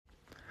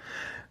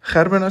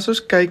Gerben, as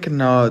ons kyk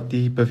na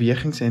die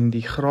bewegings in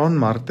die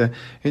graanmarkte,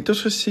 het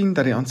ons gesien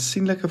dat die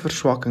aansienlike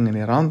verswakking in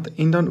die rand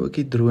en dan ook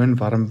die droë en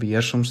warm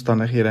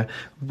weeromstandighede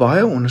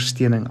baie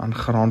ondersteuning aan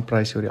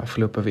graanpryse oor die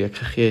afgelope week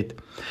gegee het.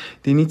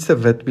 Die nuutste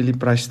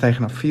witmielieprys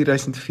styg na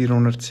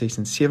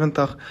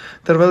R4.476,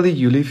 terwyl die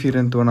Julie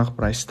 24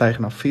 prys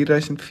styg na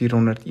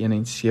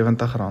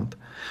R4.471.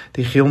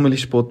 Die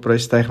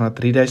geelmieliespotprys styg na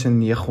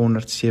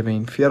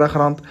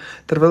R3.947,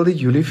 terwyl die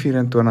Julie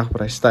 24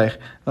 prys styg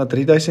na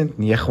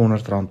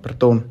R3.900 per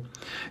ton.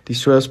 Die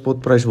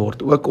sojaspotprys word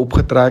ook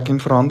opgetrek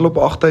en verhandel op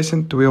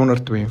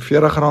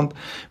R8.242,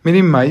 met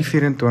die Mei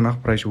 24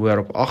 prys hoër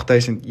op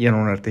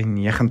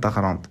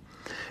R8.190.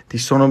 Die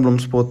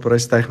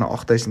sonneblomspotprys styg na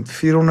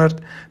R8.400,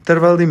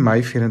 terwyl die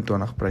Mei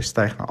 24 prys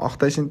styg na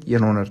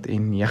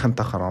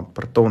R8.190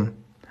 per ton.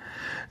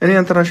 In die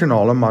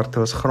internasionale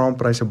markte was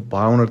graanpryse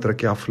baie onder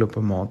druk die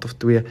afgelope maand of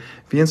 2,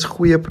 weens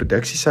goeie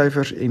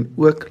produksiesyfers en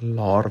ook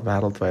laer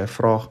wêreldwye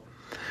vraag.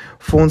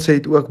 Fondse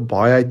het ook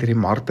baie uit die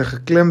markte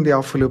geklim die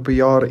afgelope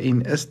jaar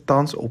en is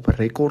tans op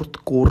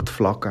rekordkort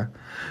vlakke.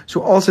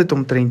 Soals het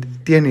omtrent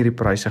teen hierdie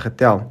pryse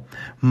getel.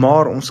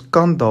 Maar ons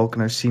kan dalk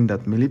nou sien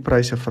dat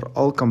mieliepryse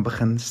veral kan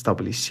begin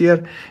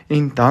stabiliseer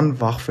en dan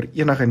wag vir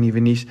enige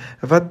nuwe nuus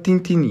wat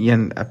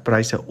 10-10-1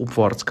 pryse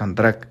opwaarts kan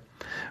druk.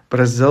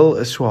 Brazil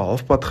is so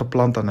halfpad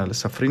geplant aan hulle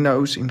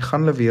safrina-oes en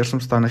gaan hulle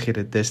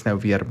weeromstandighede dus nou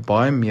weer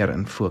baie meer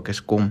in fokus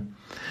kom.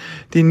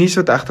 Die nuus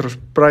wat egter ons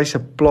pryse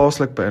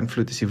plaaslik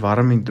beïnvloed is die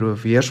warm en droë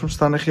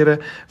weeromstandighede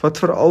wat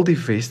veral die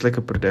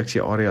westelike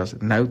produksieareas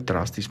nou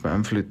drasties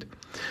beïnvloed.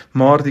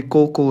 Maar die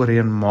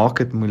kolkolreën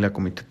maak dit moeilik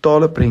om die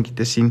totale prentjie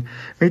te sien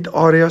met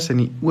areas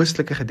in die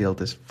oostelike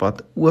gedeeltes wat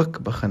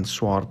ook begin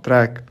swaar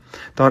trek.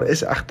 Daar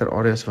is egter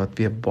areas wat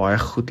weer baie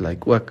goed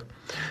lyk ook.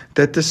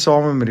 Dit is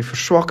same met die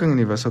verswakking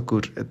in die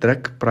wisselkoers,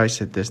 druk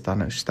pryse dus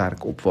dan nou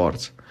sterk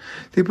opwaarts.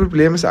 Die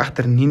probleem is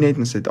egter nie net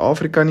in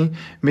Suid-Afrika nie,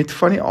 met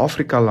van die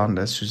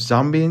Afrika-lande soos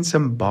Zambië en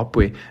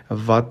Zimbabwe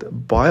wat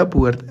baie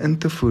behoort in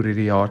te voer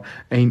hierdie jaar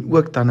en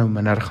ook dan nou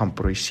minder gaan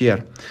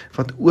produseer,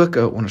 wat ook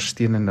 'n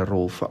ondersteunende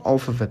rol veral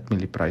vir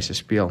witmieliepryse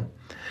speel.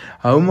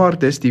 Hou maar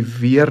dus die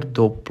weer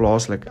dop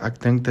plaaslik,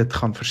 ek dink dit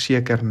gaan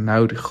verseker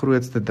nou die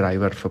grootste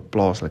drywer vir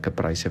plaaslike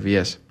pryse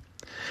wees.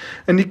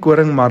 In die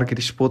koringmark het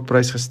die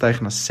spotprys gestyg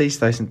na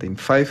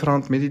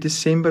R6.005 met die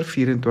Desember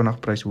 24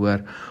 prys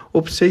hoër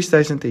op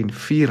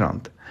R6.004.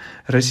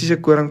 Russiese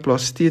koring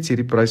plaas steeds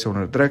hierdie pryse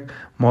onder druk,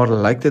 maar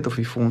lyk dit of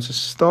die fondse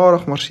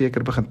stadig maar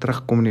seker begin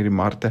terugkom in hierdie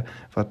markte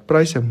wat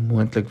pryse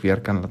moontlik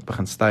weer kan laat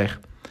begin styg.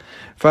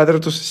 Verder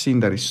het ons gesien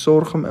dat die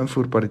sorghum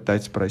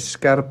invoerpariteitsprys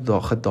skerp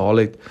gedaal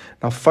het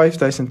na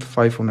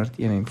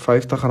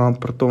R5.551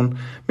 per ton,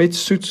 met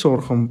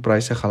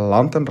soetsorghumpryse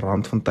geland in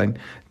Randfontein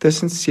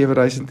tussen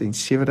R7.000 en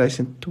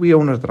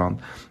R7.200,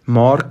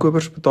 maar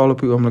kopers betaal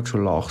op die oomblik so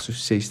laag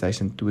soos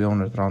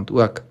R6.200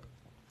 ook.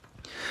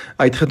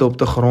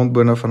 Uitgedopte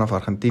grondbone vanaf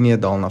Argentinië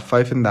daal na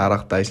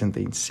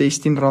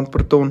R35.016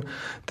 per ton,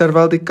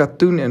 terwyl die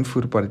katoen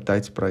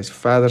invoerpariteitsprys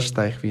verder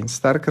styg weens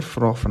sterker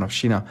vraag vanaf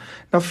China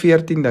na R14.292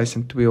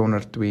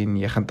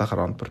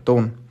 per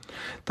ton.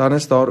 Dan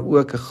is daar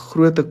ook 'n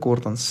groot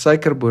tekort aan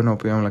suikerbone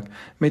op die oomblik,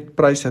 met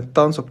pryse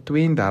tans op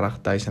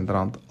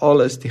R32.000,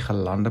 al is die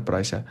gelande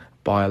pryse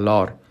baie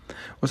laer.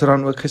 Ons het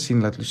dan ook gesien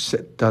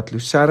dat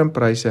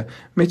lucernpryse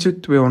met so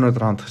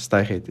R200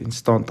 gestyg het en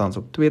staan tans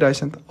op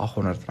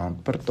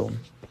R2.800 per ton.